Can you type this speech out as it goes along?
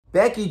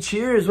Becky,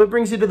 cheers. What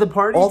brings you to the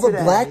party All today?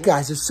 the black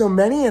guys, there's so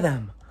many of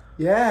them.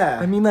 Yeah.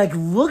 I mean, like,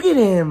 look at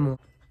him.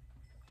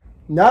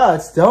 No,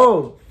 it's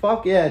dope.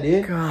 Fuck yeah,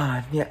 dude.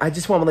 God, yeah, I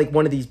just want like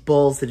one of these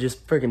bulls to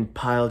just freaking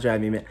pile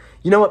drive me, man.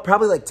 You know what?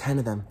 Probably like 10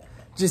 of them.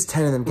 Just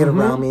 10 of them get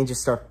around me and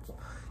just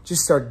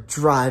start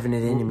driving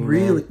it into me,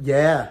 Really? man.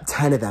 Yeah.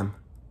 10 of them.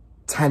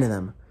 10 of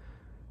them.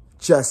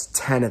 Just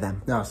 10 of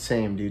them. No,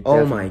 same, dude. Oh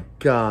Definitely. my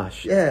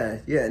gosh. Yeah,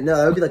 yeah. No,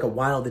 that would be like a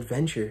wild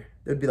adventure.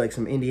 That would be like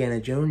some Indiana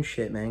Jones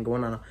shit, man.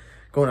 Going on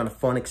a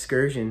fun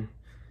excursion,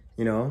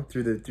 you know,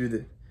 through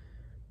the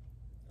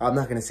I'm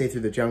not gonna say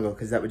through the jungle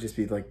because that would just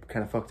be like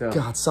kind of fucked up.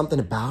 God, something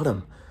about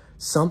him.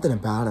 Something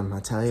about him, I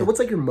tell you. So what's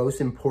like your most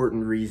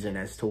important reason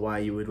as to why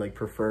you would like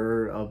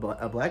prefer a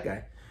black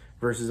guy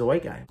versus a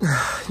white guy?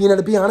 You know,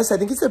 to be honest, I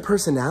think it's their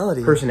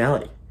personality.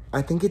 Personality.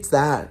 I think it's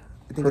that.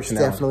 I think it's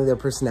definitely their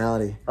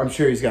personality. I'm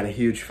sure he's got a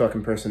huge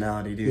fucking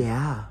personality, dude.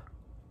 Yeah.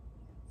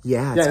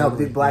 Yeah, Yeah, totally. no,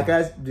 dude, black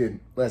guys, dude,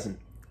 listen.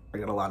 I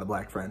got a lot of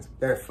black friends.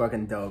 They're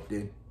fucking dope,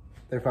 dude.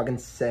 They're fucking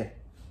sick.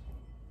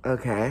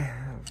 Okay.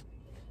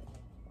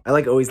 I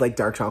like always liked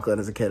dark chocolate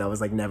as a kid. I was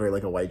like never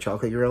like a white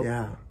chocolate girl.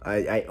 Yeah.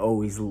 I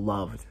always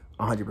loved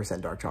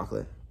 100% dark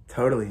chocolate.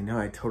 Totally. No,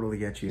 I totally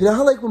get you. You know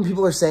how like when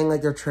people are saying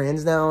like they're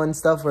trans now and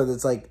stuff, where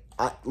it's like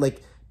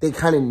like they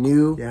kind of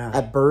knew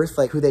at birth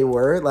like who they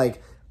were.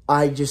 Like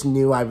I just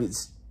knew I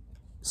was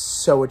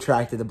so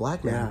attracted to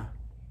black men. Yeah.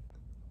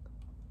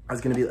 I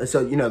was gonna be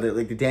so you know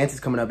the dance is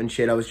coming up and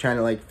shit. I was trying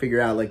to like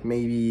figure out like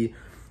maybe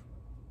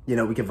you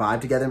know we could vibe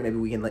together. Maybe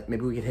we can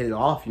hit it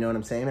off. You know what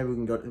I'm saying? Maybe we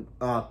can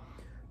go.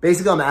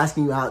 Basically, I'm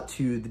asking you out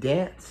to the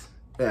dance.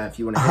 If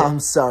you want to. I'm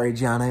sorry,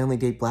 John. I only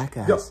date black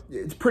guys. Yo,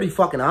 it's pretty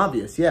fucking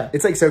obvious. Yeah.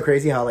 It's like so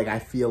crazy how like I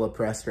feel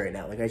oppressed right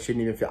now. Like I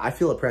shouldn't even feel. I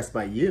feel oppressed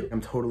by you.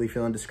 I'm totally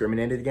feeling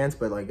discriminated against,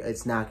 but like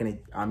it's not gonna.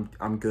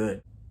 I'm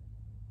good.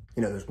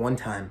 You know, there's one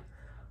time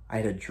I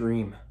had a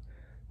dream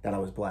that I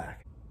was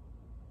black.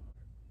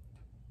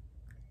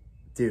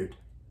 Dude,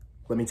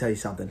 let me tell you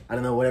something. I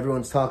don't know what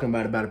everyone's talking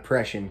about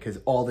oppression, because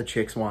all the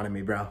chicks wanted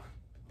me, bro.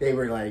 They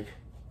were like,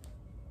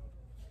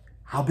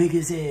 how big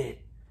is it?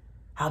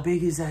 How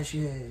big is that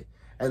shit?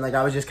 And like,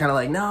 I was just kind of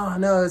like,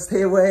 no,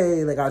 stay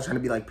away. Like I was trying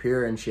to be like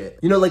pure and shit.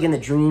 You know, like in the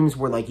dreams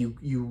where like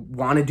you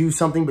want to do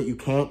something, but you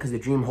can't because the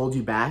dream holds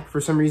you back for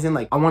some reason.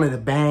 Like I wanted to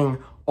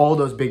bang all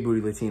those big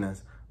booty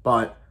Latinas,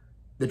 but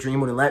the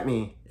dream wouldn't let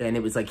me. And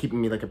it was like keeping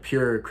me like a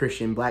pure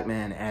Christian black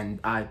man. And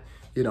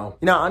you know,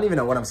 I don't even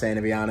know what I'm saying,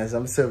 to be honest.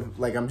 I'm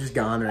just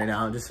gone right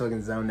now. I'm just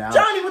fucking zoned out.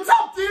 Johnny, what's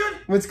up, dude?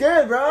 What's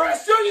good, bro? I'm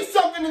gonna show you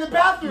something in the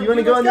bathroom. You want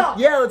to go in the...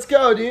 Yeah, let's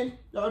go, dude.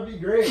 That would be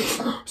great.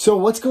 So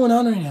what's going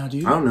on right now,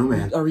 dude? I don't know,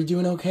 man. Are we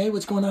doing okay?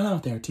 What's going on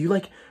out there? Do you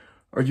like...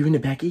 Are you into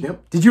Becky?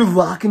 Yep. Did you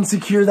lock and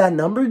secure that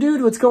number,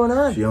 dude? What's going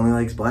on? She only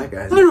likes black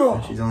guys.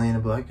 Yeah. She's only into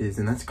black dudes,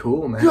 and that's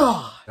cool, man.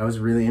 God. I was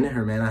really into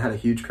her, man. I had a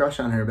huge crush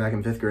on her back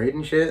in 5th grade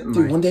and shit. And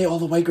Dude, like, one day all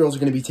the white girls are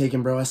going to be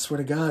taken, bro. I swear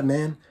to God,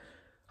 man.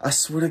 I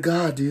swear to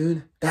God,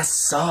 dude. That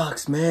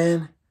sucks,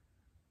 man.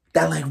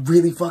 That, like,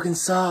 really fucking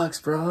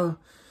sucks, bro.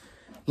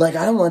 Like,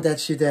 I don't want that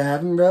shit to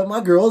happen, bro. My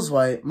girl's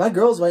white. My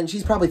girl's white, and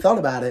she's probably thought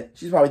about it.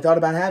 She's probably thought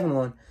about having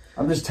one.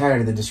 I'm just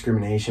tired of the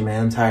discrimination,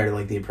 man. I'm tired of,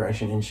 like, the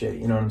oppression and shit.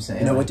 You know what I'm saying?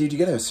 You know what, dude? You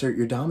gotta assert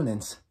your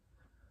dominance.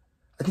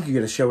 I think you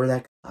gotta show her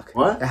that cock.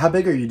 What? How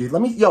big are you, dude?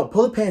 Yo,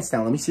 pull the pants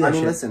down. Let me see that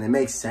shit. Listen, it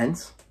makes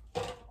sense.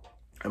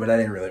 But I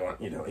didn't really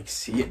want you to, like,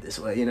 see it this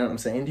way. You know what I'm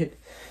saying, dude?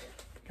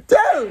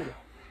 Dude!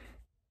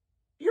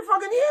 You're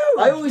fucking huge,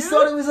 I always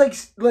thought it was,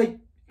 like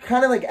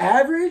kind of, like,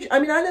 average. I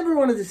mean, I never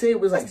wanted to say it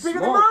was, like, It's bigger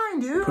small. than mine,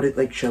 dude. Put it,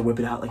 like, should I whip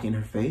it out, like, in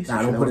her face?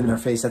 Nah, don't put it in her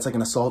face. That's like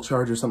an assault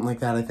charge or something like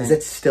that, I think. Is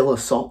that still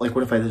assault? Like,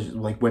 what if I just,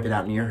 like, whip it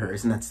out near her?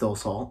 Isn't that still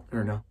assault?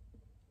 Or no?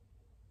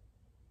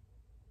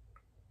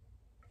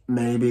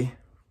 Maybe.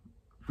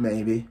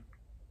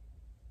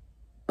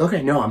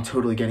 Okay, no, I'm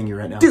totally getting you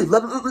right now. Dude,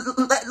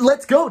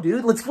 let's go,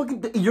 dude. Let's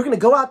fucking... You're gonna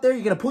go out there,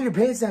 you're gonna pull your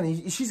pants down,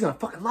 and she's gonna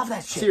fucking love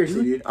that shit,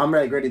 Seriously, dude. I'm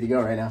like ready to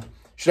go right now.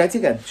 Should I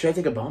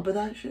take a bump of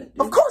that shit,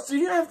 dude? Of course,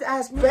 you don't have to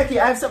ask me. Becky,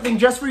 I have something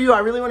just for you. I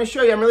really want to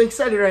show you. I'm really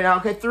excited right now.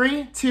 Okay,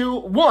 3, 2,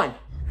 1.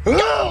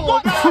 No!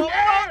 What? What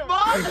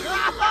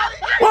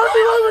are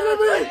you looking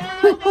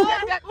at me?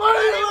 What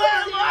are you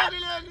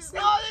looking at me?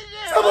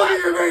 Stop looking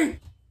at me!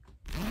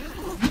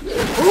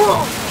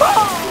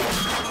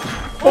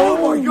 Oh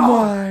my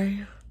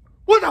God!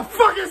 What the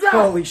fuck is that?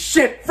 Holy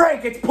shit!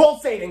 Frank, it's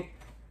pulsating.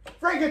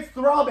 Frank, it's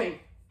throbbing.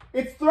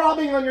 It's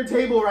throbbing on your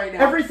table right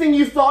now. Everything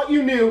you thought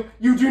you knew,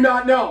 you do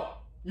not know.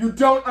 You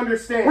don't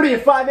understand. What are you,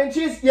 5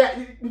 inches? Yeah,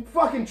 you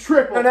fucking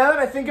triple. Now that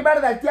I think about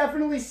it, I've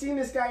definitely seen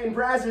this guy in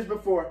Brazzers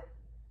before.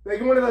 Like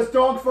in one of those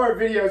dog fart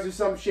videos or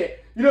some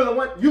shit. You know the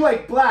one, you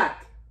like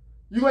black.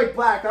 You like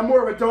black. I'm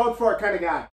more of a dog fart kind of guy.